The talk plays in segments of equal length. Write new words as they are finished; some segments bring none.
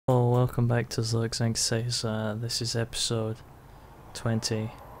welcome back to Zirkzank Says. This is episode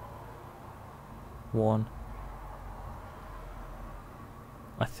 21,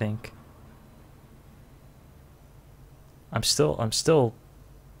 I think. I'm still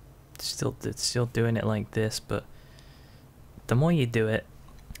doing it like this, but the more you do it,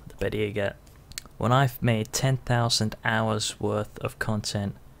 the better you get. When I've made 10,000 hours worth of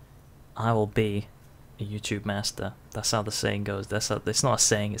content, I will be a YouTube master. That's how the saying goes. It's not a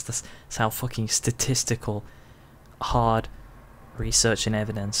saying, it's how fucking statistical, hard research and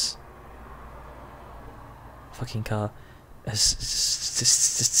evidence fucking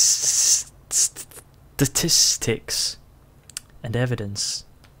statistics and evidence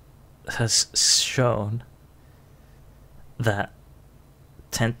has shown that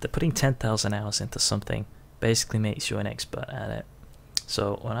putting 10,000 hours into something basically makes you an expert at it.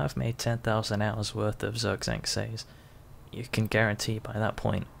 So when I've made 10,000 hours worth of Zirkzank Says, you can guarantee by that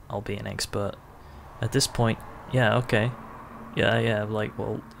point I'll be an expert. At this point, yeah, okay, yeah, like,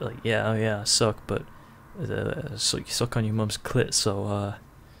 well, like, yeah, oh yeah, I suck, but so you suck on your mum's clit, so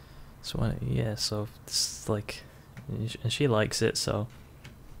it's like, and she likes it, so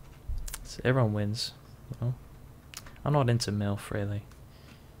everyone wins, you know. I'm not into MILF really,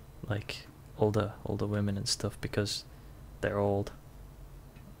 like older women and stuff, because they're old.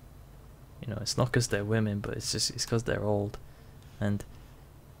 You know, it's not because they're women, but it's because they're old, and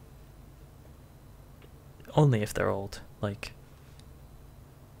only if they're old. Like,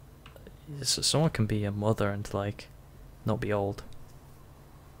 so someone can be a mother and like not be old.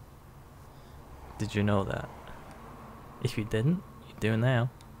 Did you know that? If you didn't, you do now.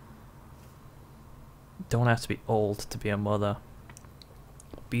 You don't have to be old to be a mother,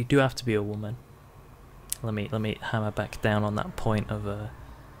 but you do have to be a woman. Let me hammer back down on that point of a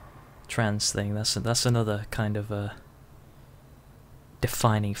trans thing. That's another kind of a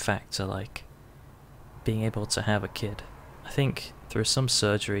defining factor, like being able to have a kid. I think through some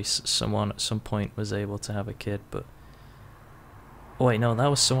surgery someone at some point was able to have a kid, but oh wait, no, that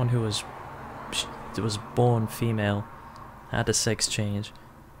was someone who was born female, had a sex change,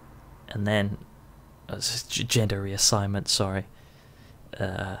 and then gender reassignment, sorry,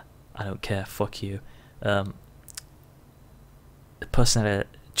 I don't care, fuck you. The person had a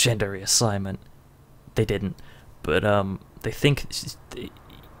gender reassignment, they didn't, but they think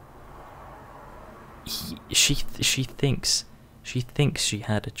she thinks she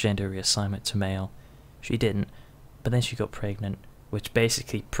had a gender reassignment to male. She didn't, but then she got pregnant, which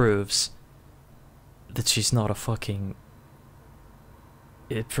basically proves that she's not a fucking.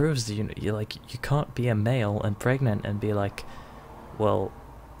 It proves that you can't be a male and pregnant and be like, well,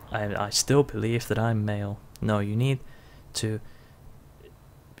 I still believe that I'm male. No, you need to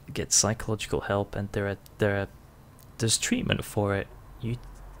get psychological help, and there's treatment for it.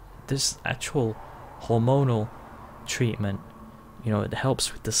 There's actual hormonal treatment. You know, it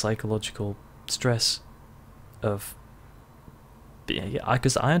helps with the psychological stress of.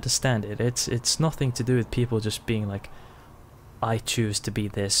 Because I understand it. It's nothing to do with people just being like, I choose to be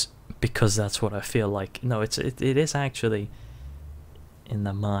this because that's what I feel like. No, it is actually in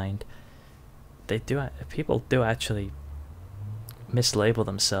the mind. People do actually mislabel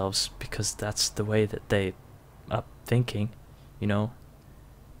themselves because that's the way that they are thinking, you know.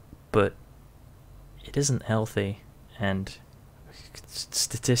 But it isn't healthy, and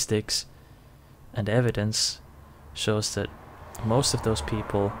statistics and evidence shows that most of those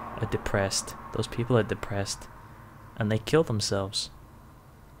people are depressed. Those people are depressed and they kill themselves,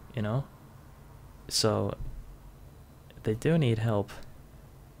 you know. So they do need help,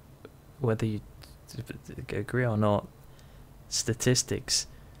 whether you agree or not. Statistics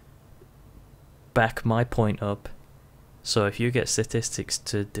back my point up, so if you get statistics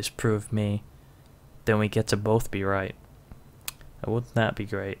to disprove me, then we get to both be right. Wouldn't that be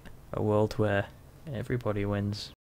great? A world where everybody wins.